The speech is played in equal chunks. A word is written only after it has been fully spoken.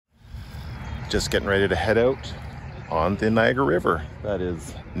just getting ready to head out on the Niagara River. That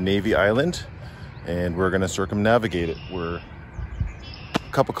is Navy Island, and we're gonna circumnavigate it. We're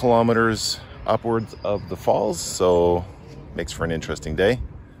a couple kilometers upwards of the falls, so makes for an interesting day.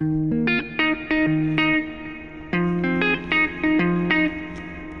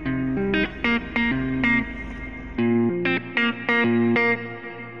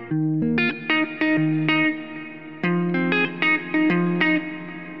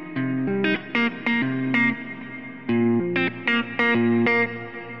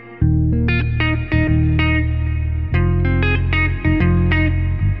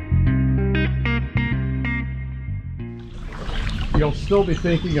 You'll still be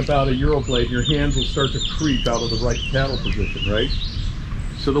thinking about a Euroblade. Your hands will start to creep out of the right paddle position, right?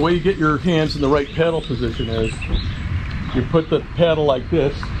 So the way you get your hands in the right paddle position is you put the paddle like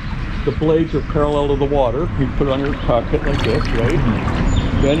this. The blades are parallel to the water. You put it on your cockpit like this,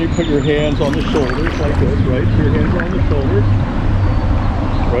 right? Then you put your hands on the shoulders like this, right? So your hands are on the shoulders,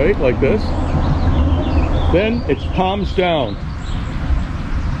 right? Like this. Then it's palms down.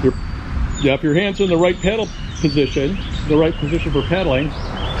 You have your hands in the right paddle position, the right position for paddling.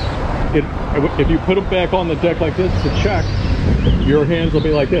 If you put them back on the deck like this to check, your hands will be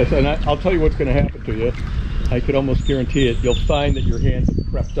like this. And I'll tell you what's going to happen to you. I could almost guarantee it. You'll find that your hands have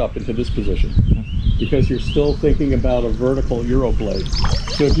crept up into this position because you're still thinking about a vertical Euroblade.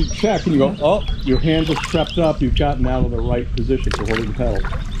 So if you check and you go, oh, your hands have crept up, you've gotten out of the right position for holding the paddle.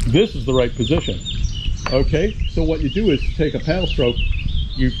 This is the right position. Okay, so what you do is take a paddle stroke,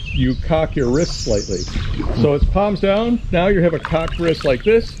 you cock your wrist slightly. So it's palms down. Now you have a cocked wrist like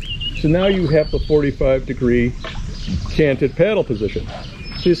this. So now you have the 45-degree canted paddle position.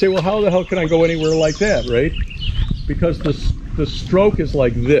 So you say, well, how the hell can I go anywhere like that, right? Because the stroke is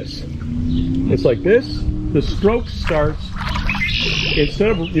like this. It's like this. The stroke starts,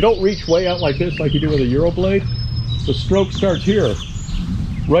 instead of, you don't reach way out like this like you do with a Euroblade. The stroke starts here,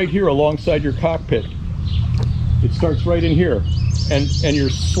 right here alongside your cockpit. It starts right in here. And you're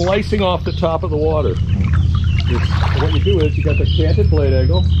slicing off the top of the water. What you do is you got the canted blade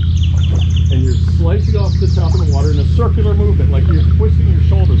angle, and you're slicing off the top of the water in a circular movement, like you're twisting your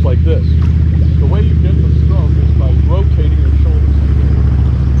shoulders like this. The way you get the stroke is by rotating your shoulders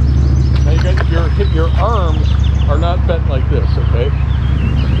like this. Now your arms are not bent like this, okay?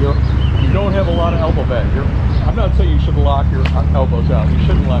 You don't have a lot of elbow bend. I'm not saying you should lock your elbows out. You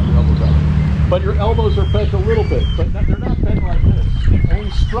shouldn't lock your elbows out. But your elbows are bent a little bit, but they're not bent like this. When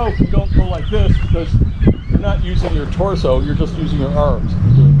you stroke, you don't go like this because you're not using your torso, you're just using your arms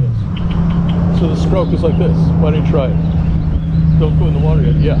and doing this. So the stroke is like this. Why don't you try it? Don't go in the water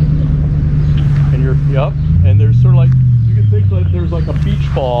yet. Yeah. And yep. And there's sort of like, you can think like there's like a beach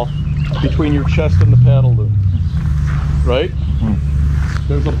ball between your chest and the paddle loom. Right?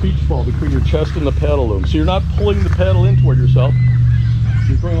 There's a beach ball between your chest and the paddle loom. So you're not pulling the paddle in toward yourself.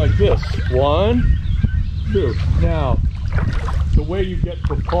 You're going like this. 1, 2. Now, the way you get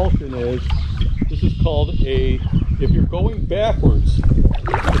propulsion is, this is called if you're going backwards,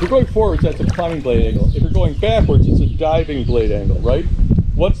 if you're going forwards, that's a climbing blade angle. If you're going backwards, it's a diving blade angle, right?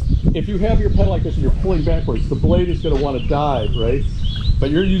 If you have your pedal like this and you're pulling backwards, the blade is going to want to dive, right? But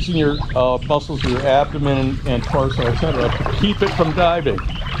you're using your muscles of your abdomen and torso, etc., to keep it from diving.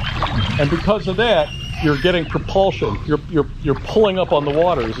 And because of that, you're getting propulsion. You're pulling up on the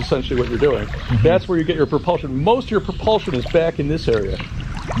water is essentially what you're doing. That's where you get your propulsion. Most of your propulsion is back in this area.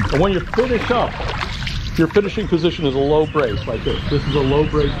 And when you finish up, your finishing position is a low brace like this. This is a low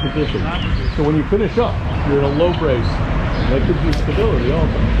brace position. So when you finish up, you're in a low brace. And that gives you stability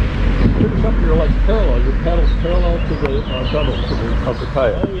also. When you finish up, you're like parallel. Your paddle's parallel to the gunnel of the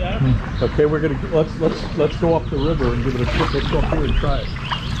kayak. Oh yeah. Okay, let's go up the river and give it a trip. Let's go up here and try it.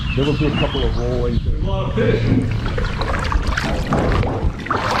 Then we'll do a couple of rolling things. A lot of fish.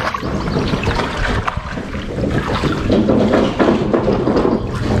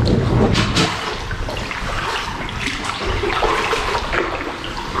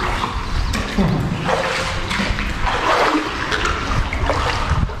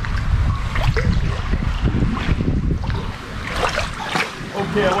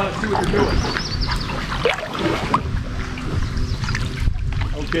 Okay, I want to see what you're doing.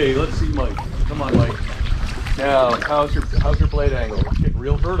 Okay, let's see, Mike. Come on, Mike. Now, how's your blade angle? It's getting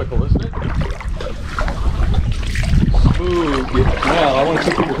real vertical, isn't it? Smooth. Now, I want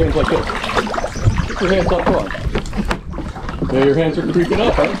to put your hands like this. Put your hands up front. Yeah, your hands are creeping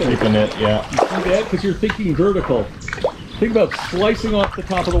up, aren't they? Creeping it, yeah. You see that? Because you're thinking vertical. Think about slicing off the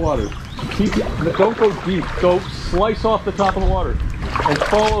top of the water. Don't go deep. Go slice off the top of the water. And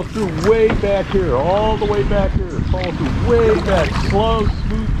follow through way back here, all the way back here. Follow through way back, slow,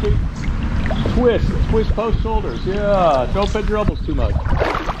 smooth kick. Twist. Twist both shoulders. Yeah. Don't bend your elbows too much.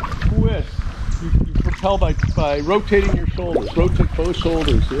 Twist. You propel by rotating your shoulders. Rotate both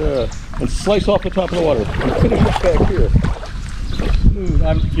shoulders. Yeah. And slice off the top of the water. And finish it back here.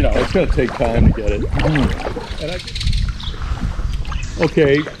 You know, it's going to take time to get it. And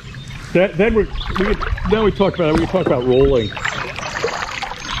okay. Then we talk about we talk about rolling.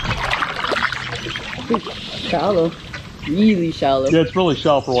 Shallow, really shallow. Yeah, it's really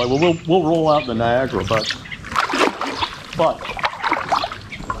shallow for rolling. Well, we'll roll out in the Niagara, but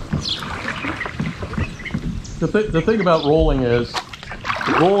the thing about rolling is a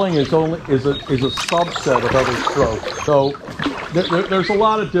subset of other strokes. So there's a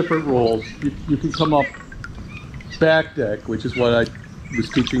lot of different rolls. You can come up back deck, which is what I was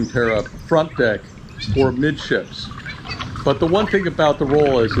teaching Tara, front deck, or midships. But the one thing about the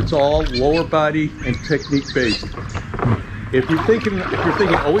roll is it's all lower body and technique based. If you're thinking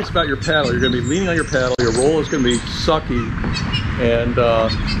always about your paddle, you're going to be leaning on your paddle. Your roll is going to be sucky, and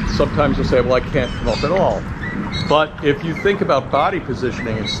sometimes you'll say, "Well, I can't come up at all." But if you think about body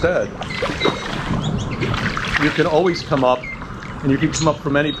positioning instead, you can always come up, and you can come up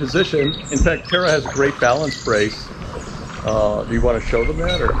from any position. In fact, Tara has a great balance brace. Do you want to show them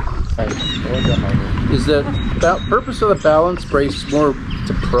that, or? Is the purpose of the balance brace more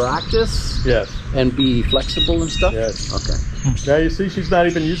to practice? Yes. And be flexible and stuff? Yes. Okay. Now you see she's not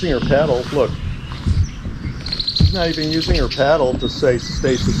even using her paddle. Look. She's not even using her paddle to say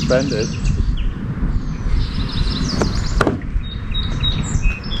stay suspended.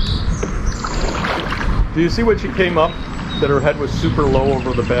 Do you see when she came up that her head was super low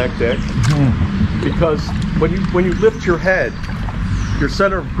over the back deck? Because when you lift your head, your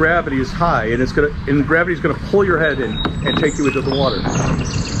center of gravity is high, and gravity's gonna pull your head in and take you into the water.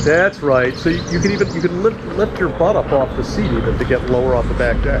 That's right. So you can lift your butt up off the seat even to get lower off the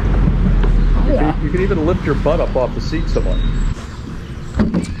back deck. Yeah. You can even lift your butt up off the seat somewhat.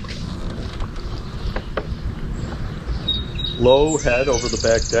 Low head over the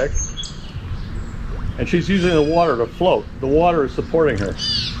back deck, and she's using the water to float. The water is supporting her.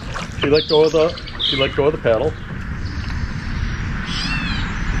 She let go of the paddle.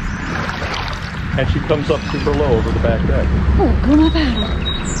 And she comes up super low over the back deck. Oh, go my paddle.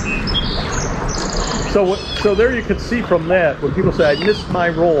 So there you can see from that, when people say, I missed my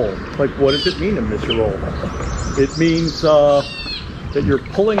roll, like, what does it mean to miss your roll? It means that you're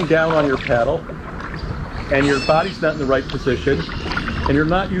pulling down on your paddle, and your body's not in the right position, and you're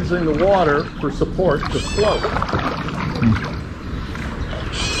not using the water for support to float.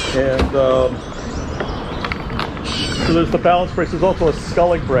 And so there's the balance brace. There's also a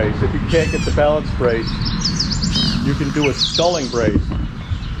sculling brace. If you can't get the balance brace, you can do a sculling brace.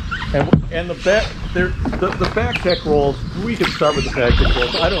 And the back deck rolls, we can start with the back deck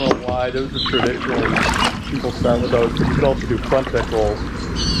rolls. I don't know why. Those are traditionally, people start with those, but you can also do front deck rolls.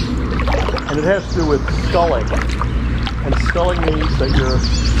 And it has to do with sculling. And sculling means that you're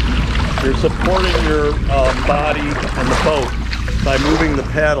supporting your body and the boat by moving the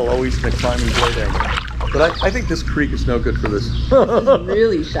paddle always in a climbing blade angle. But I think this creek is no good for this. It's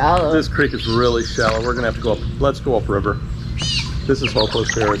really shallow. This creek is really shallow. We're going to have to go up. Let's go upriver. This is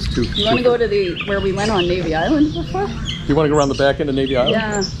hopeless here. It's too... You want to go to where we went on Navy Island before? Do you want to go around the back end of Navy Island?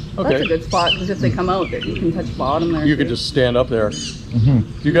 Yeah. Okay. That's a good spot, because if they come out, you can touch bottom there. You could just stand up there. Do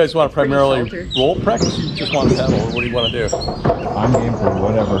you guys want to primarily roll practice, or you just want to paddle, or what do you want to do? I'm game for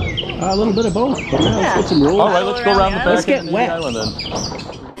whatever. A little bit of both. Yeah, let's get some rolls. All right, let's go around the back end of Navy wet. Island then.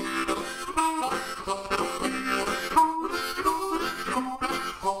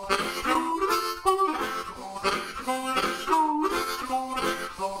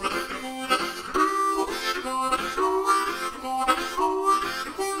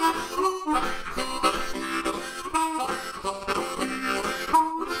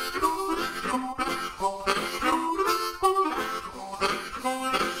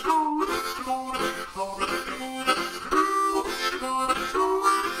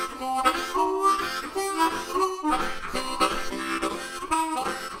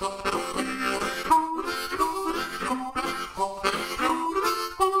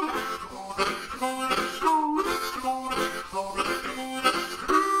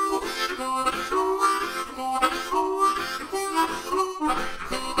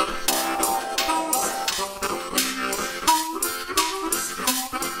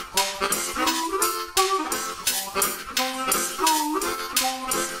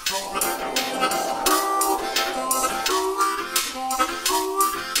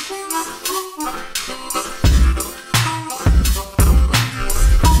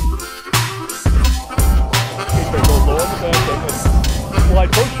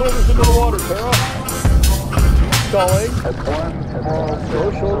 shoulders into the water, Tara. Sculling.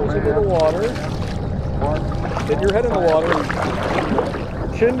 Throw shoulders into the water. Get your head in the water.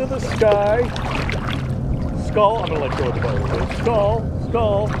 Chin to the sky. Skull. I'm gonna let go of the boat. Skull.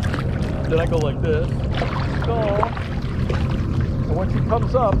 Skull. Then I go like this. Skull. And when she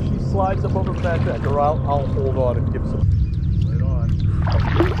comes up, she slides up over the back deck, or I'll hold on and give some. Right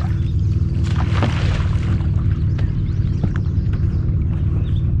on.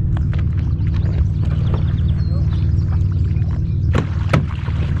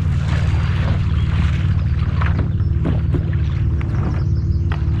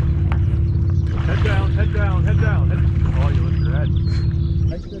 Head down, head down, head down. Oh, you lift your head.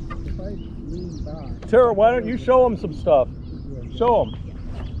 I said if I lean back. Tara, why don't you show them some stuff? Show them.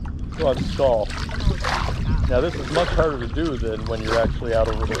 Go on, skull. Now this is much harder to do than when you're actually out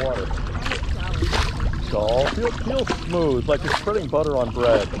over the water. Skull. Feel smooth, like you're spreading butter on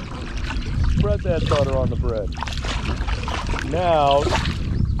bread. Spread that butter on the bread. Now,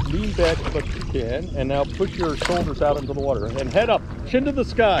 lean back as much as you can, and now push your shoulders out into the water. And head up, chin to the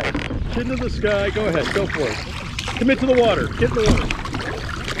sky. Chin to the sky, go ahead, go for it. Commit to the water, get in the water.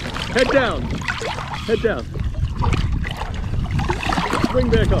 Head down, head down. Bring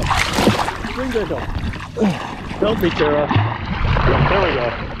back up. Bring back up. Help me, Tara. There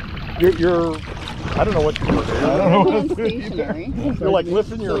we go. You're I don't know what you're doing. I don't know what to do either. You're like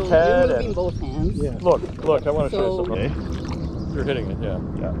lifting your So head. you're moving both hands. Yeah. Look, I want to show you something. Okay. You're hitting it, yeah.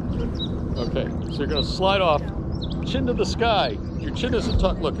 Okay, so you're going to slide off, chin to the sky. Your chin isn't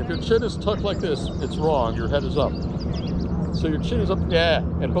tucked. Look, if your chin is tucked like this, it's wrong. Your head is up. So your chin is up, yeah,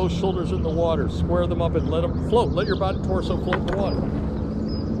 and both shoulders in the water. Square them up and let them float. Let your body torso float in the water.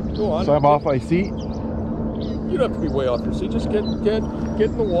 Go on. So I'm off my seat? You don't have to be way off your seat. Just get in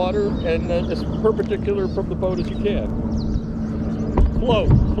the water and as perpendicular from the boat as you can. Float.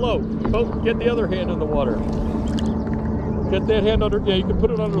 Boat. Get the other hand in the water. Get that hand under. Yeah, you can put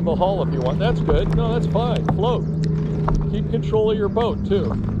it under the hull if you want. That's good. No, that's fine. Float. Keep control of your boat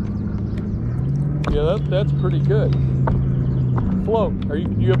too. Yeah, that's pretty good. Float.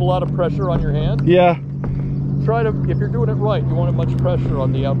 You have a lot of pressure on your hand? Yeah. Try to, if you're doing it right, you won't have much pressure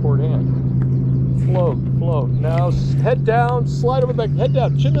on the outboard hand. Float. Now head down, slide over the back, head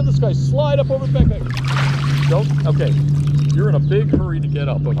down, chin to the sky, slide up over the back. Don't, okay. You're in a big hurry to get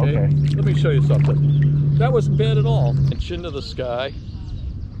up, okay? Let me show you something. That wasn't bad at all. And chin to the sky.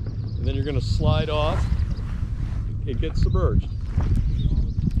 And then you're gonna slide off. It gets submerged.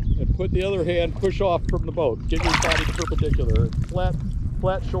 And put the other hand, push off from the boat. Get your body perpendicular.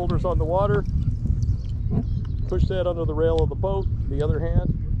 Flat shoulders on the water. Push that under the rail of the boat. The other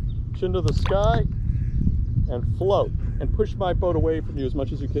hand, chin to the sky, and float. And push my boat away from you as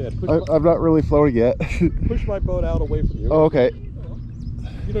much as you can. I'm not really floating yet. Push my boat out away from you. Oh, okay.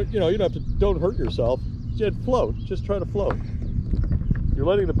 You don't have to. Don't hurt yourself. Just float. Just try to float. You're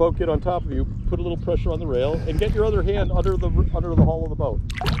letting the boat get on top of you. Put a little pressure on the rail, and get your other hand under the hull of the boat.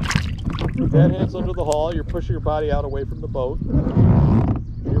 That hand's under the hull. You're pushing your body out away from the boat.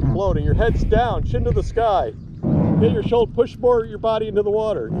 You're floating. Your head's down. Chin to the sky. Get your shoulder. Push more of your body into the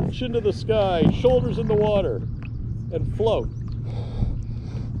water. Chin to the sky. Shoulders in the water, and float.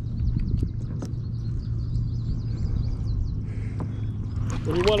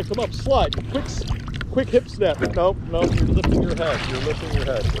 When you want to come up, slide. Quick hip snap. No, you're lifting your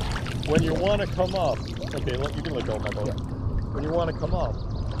head. When you want to come up, okay, you can let go of my boat. When you want to come up,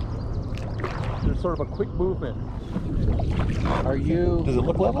 there's sort of a quick movement. Are you, Does it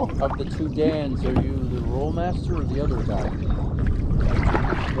look level? of the two Dans, are you the roll master or the other guy?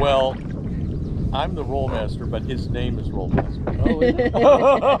 Well, I'm the roll master, but his name is Roll Master. Oh, is it? I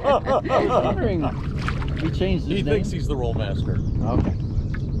was wondering. He changed his name? He thinks he's the roll master. Okay.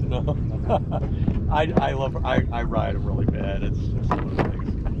 No. I ride him really bad. It's just one of those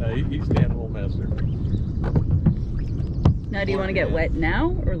things. No, he's Dan Roll Master. Now, do you want to get wet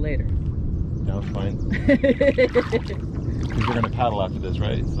now or later? No, it's fine. Because you're going to paddle after this,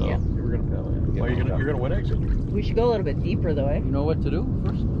 right? So Yeah. We're gonna paddle. Yeah. You're gonna wet exit? We should go a little bit deeper though, eh? You know what to do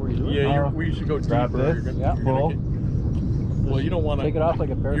first before you do it? Yeah, we should go grab deeper. this, You're gonna well, you don't want to Take it off like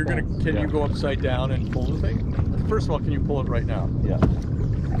a pair of Can pants. you go upside down and pull the thing? First of all, can you pull it right now? Yeah.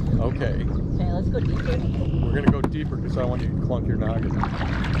 Okay. Okay, let's go deeper. We're gonna go deeper because I want you to clunk your noggin.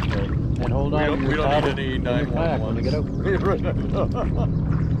 And hold on. We don't need any 911s. When we get out.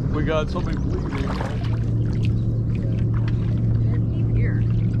 We got somebody bleeding. Deep here.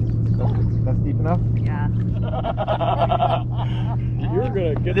 That's deep enough? Yeah. You're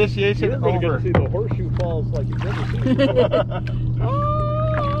gonna get Initiation You're gonna over. get to see the horseshoe falls like you've never seen before.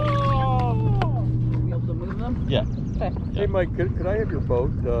 Be able to move them? yeah. Okay. Hey, Mike, could I have your boat?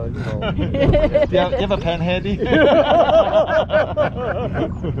 You know. Do you have a pen handy? He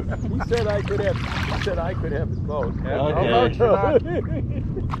said I could have. He said I could have his boat. Okay.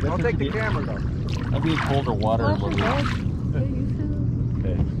 I'll take the camera though. I'll be in colder water a little bit.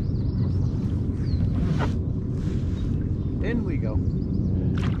 Okay. In we go.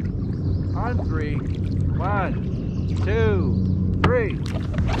 On 3. 1, 2, 3.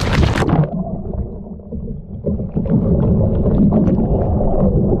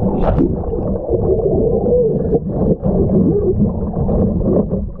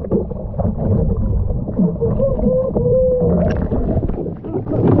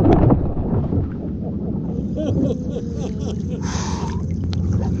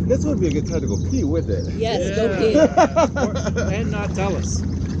 This would be a good time to go pee with it. Yes, go pee. And not tell us.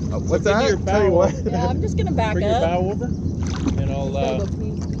 What's Bring that? your Tell you bow. what. Yeah, I'm just gonna back Bring your up. bow over, and I'll.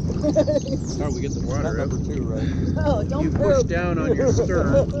 Oh, we get the water up. Number 2, right? Oh, don't You push poop. down on your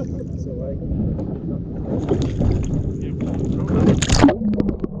stern.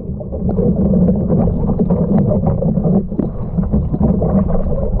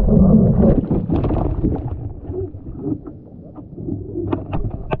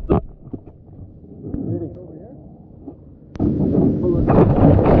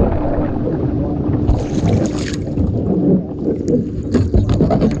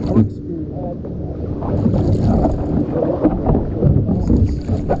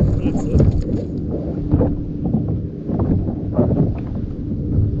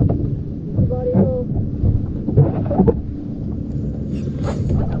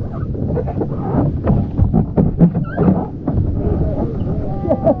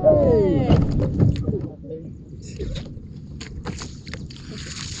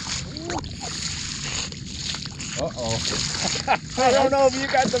 I don't know if you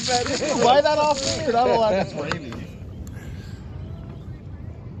got the bed. Why that off me? You're not allowed to spray me.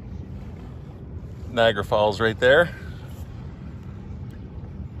 Niagara Falls right there.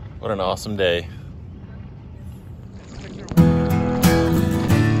 What an awesome day.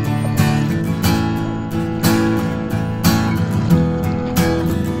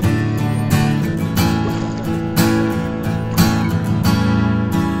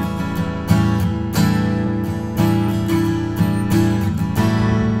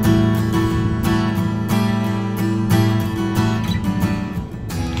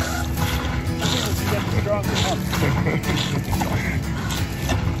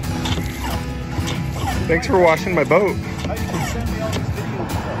 Thanks for washing my boat.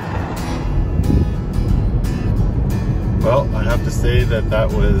 Well, I have to say that that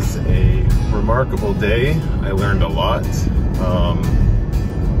was a remarkable day. I learned a lot.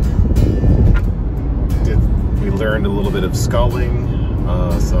 We learned a little bit of sculling,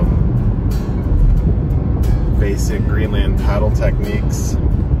 some basic Greenland paddle techniques,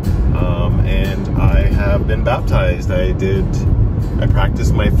 and I have been baptized. I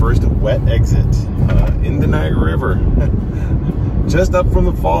practiced my first wet exit in the Niagara River, just up from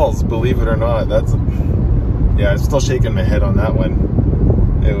the falls, believe it or not. Yeah, I'm still shaking my head on that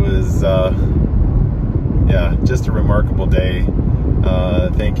one. It was, yeah, just a remarkable day.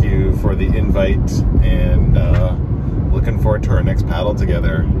 Thank you for the invite, and looking forward to our next paddle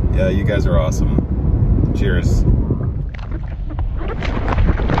together. Yeah, you guys are awesome. Cheers.